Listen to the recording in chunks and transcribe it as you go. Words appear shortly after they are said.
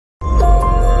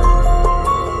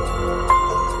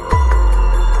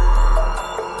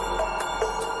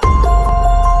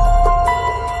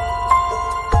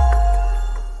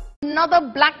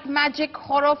magic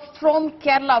horror from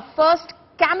Kerala. First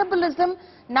cannibalism,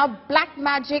 now black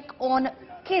magic on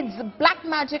kids. Black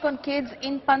magic on kids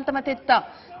in Pantamatitta.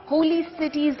 Holy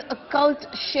city's occult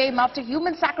shame after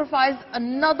human sacrifice,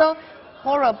 another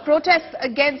horror. Protests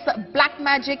against black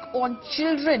magic on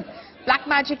children. Black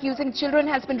magic using children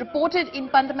has been reported in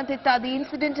Pantamatitta. The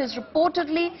incident is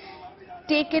reportedly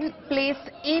taken place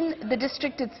in the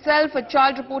district itself. A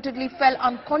child reportedly fell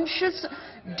unconscious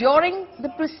during the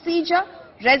procedure.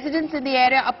 Residents in the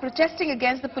area are protesting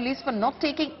against the police for not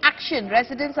taking action.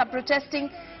 Residents are protesting,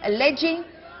 alleging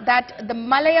that the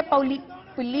Malaya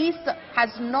police has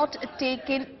not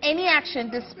taken any action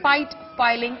despite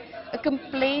filing a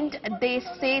complaint. They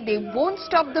say they won't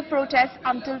stop the protest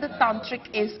until the tantric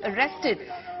is arrested.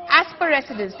 As per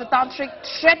residents, the tantric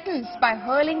threatens by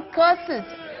hurling curses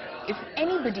if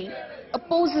anybody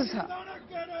opposes her.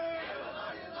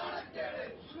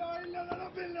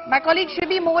 My colleague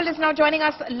Shibi Mole is now joining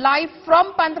us live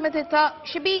from Pantamatitta.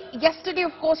 Shibi, yesterday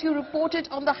of course you reported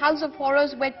on the House of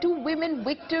Horrors where 2 women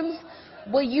victims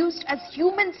were used as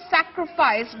human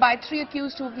sacrifice by 3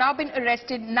 accused who have now been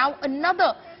arrested. Now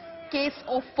another case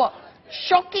of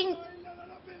shocking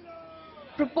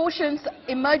proportions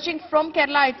emerging from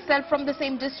Kerala itself, from the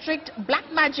same district. Black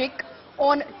magic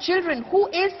on children. Who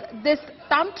is this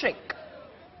tantric?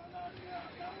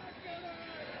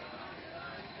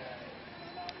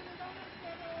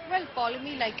 Well,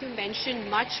 Paulami, like you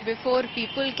mentioned, much before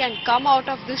people can come out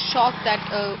of this shock that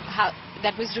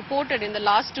that was reported in the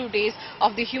last 2 days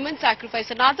of the human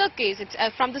sacrifice. Another case, it's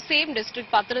from the same district,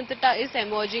 Pathanamthitta, is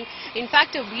emerging. In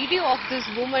fact, a video of this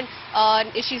woman,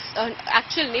 she's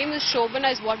actual name is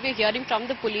Shobana, is what we're hearing from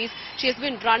the police. She has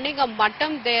been running a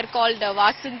mattam there called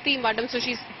Vasanti Mattam, so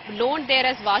she's known there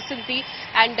as Vasanti,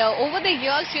 and over the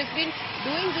years she has been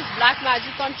doing this black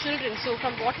magic on children. So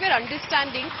from what we're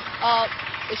understanding,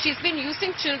 she's been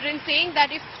using children, saying that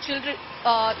if children,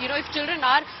 if children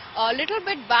are a little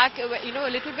bit back, a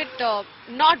little bit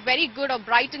not very good or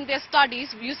bright in their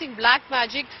studies, using black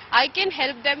magic, I can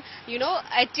help them,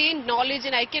 attain knowledge,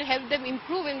 and I can help them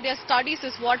improve in their studies,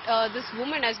 is what this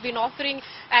woman has been offering.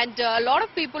 And a lot of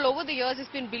people over the years has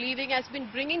been believing, has been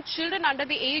bringing children under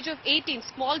the age of 18,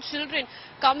 small children,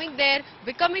 coming there,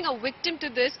 becoming a victim to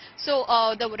this. So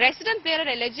the residents there are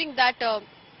alleging that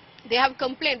they have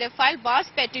complained, they have filed mass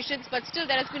petitions, but still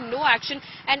there has been no action.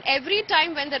 And every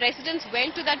time when the residents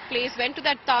went to that place, went to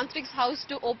that tantric's house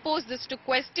to oppose this, to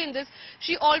question this,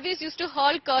 she always used to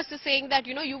hurl curses, saying that,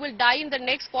 you will die in the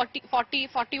next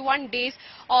 41 days,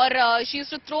 or she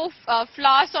used to throw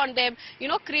flowers on them,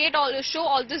 show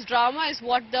all this drama, is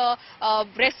what the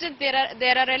residents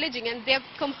there are alleging. And they have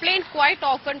complained quite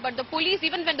often, but the police,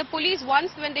 even when the police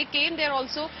once, when they came there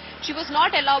also, she was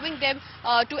not allowing them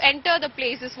to enter the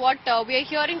place, is what we are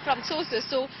hearing from sources.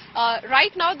 So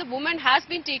right now the woman has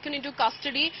been taken into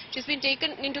custody. She's been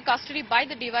taken into custody by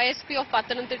the DYSP of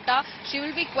Pathanamthitta. She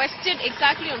will be questioned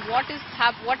exactly on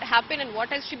what happened and what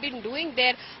has she been doing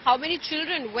there, how many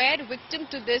children were victim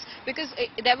to this, because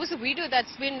there was a video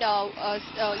that's been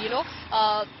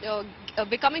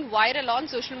becoming viral on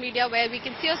social media, where we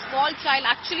can see a small child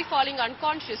actually falling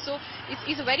unconscious. So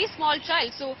it's a very small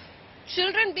child. So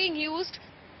children being used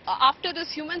after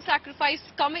this human sacrifice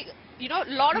coming,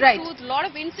 lot of truth, lot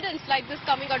of incidents like this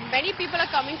coming out. Many people are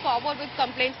coming forward with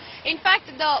complaints. In fact,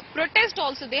 the protest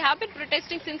also, they have been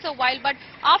protesting since a while, but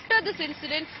after this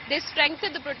incident, they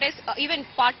strengthened the protest. Even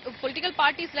political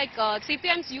parties like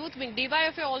CPM's Youth Wing,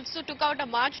 DYFA also took out a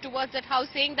march towards that house,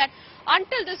 saying that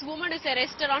until this woman is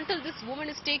arrested, until this woman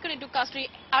is taken into custody,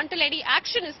 until any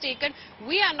action is taken,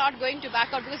 we are not going to back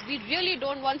out, because we really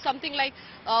don't want something like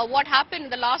what happened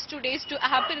in the last 2 days to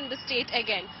happen in the state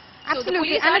again.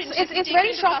 Absolutely, so and it's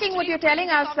very shocking what you're telling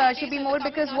us, Shibi Mole,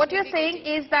 because what you're saying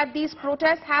is that these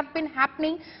protests have been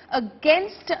happening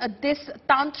against this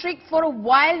tantric for a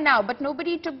while now, but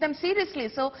nobody took them seriously.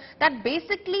 So that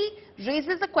basically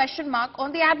raises a question mark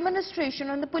on the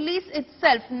administration, on the police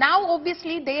itself. Now,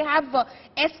 obviously, they have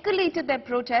escalated their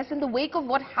protests in the wake of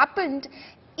what happened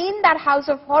in that House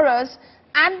of Horrors,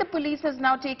 and the police has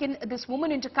now taken this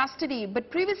woman into custody. But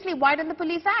previously, why didn't the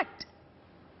police act?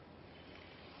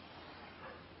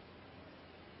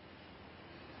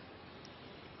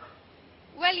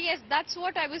 Well, yes, that's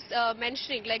what I was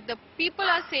mentioning. Like, the people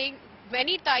are saying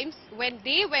many times when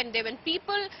the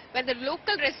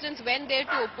local residents went there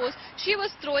to oppose, she was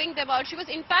throwing them out. She was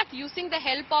in fact using the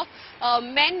help of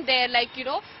men there, like,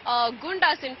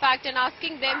 gundas in fact, and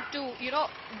asking them to,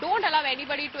 don't allow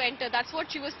anybody to enter. That's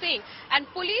what she was saying. And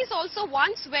police also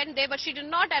once went there, but she did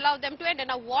not allow them to enter.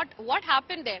 Now, what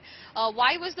happened there?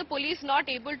 Why was the police not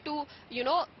able to,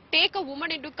 take a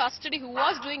woman into custody who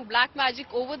was doing black magic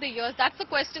over the years? That's the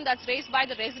question that's raised by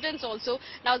the residents also.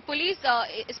 Now, the police,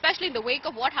 especially in the wake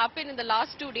of what happened in the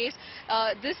last 2 days,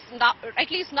 at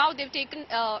least now they've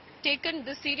taken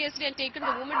this seriously and taken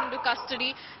the woman into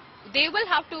custody. They will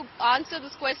have to answer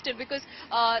this question because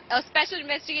a special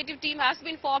investigative team has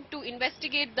been formed to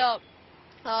investigate the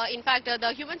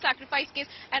human sacrifice case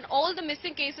and all the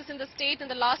missing cases in the state in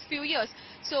the last few years.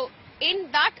 So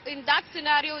in that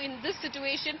scenario, in this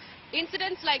situation,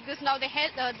 incidents like this, now the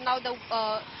health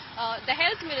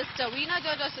minister Veena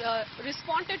George has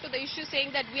responded to the issue,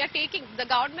 saying that the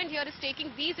government here is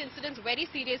taking these incidents very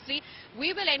seriously.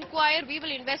 We will inquire, we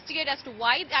will investigate as to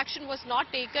why the action was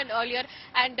not taken earlier,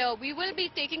 and we will be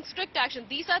taking strict action.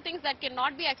 These are things that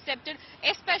cannot be accepted,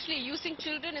 especially using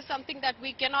children is something that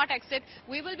we cannot accept.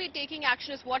 We will be taking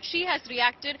action, is what she has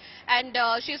reacted, and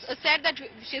she has said that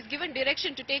she has given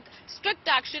direction to take strict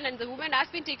action, and the woman has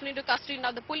been taken into custody.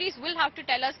 Now the police will have to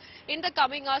tell us in the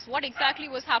coming hours what exactly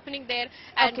was happening there,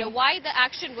 and why the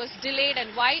action was delayed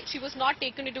and why she was not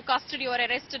taken into custody or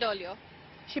arrested earlier.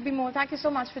 Shibi Mo, thank you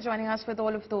so much for joining us with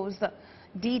all of those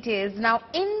details. Now,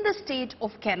 in the state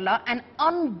of Kerala, an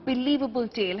unbelievable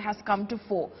tale has come to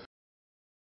fore.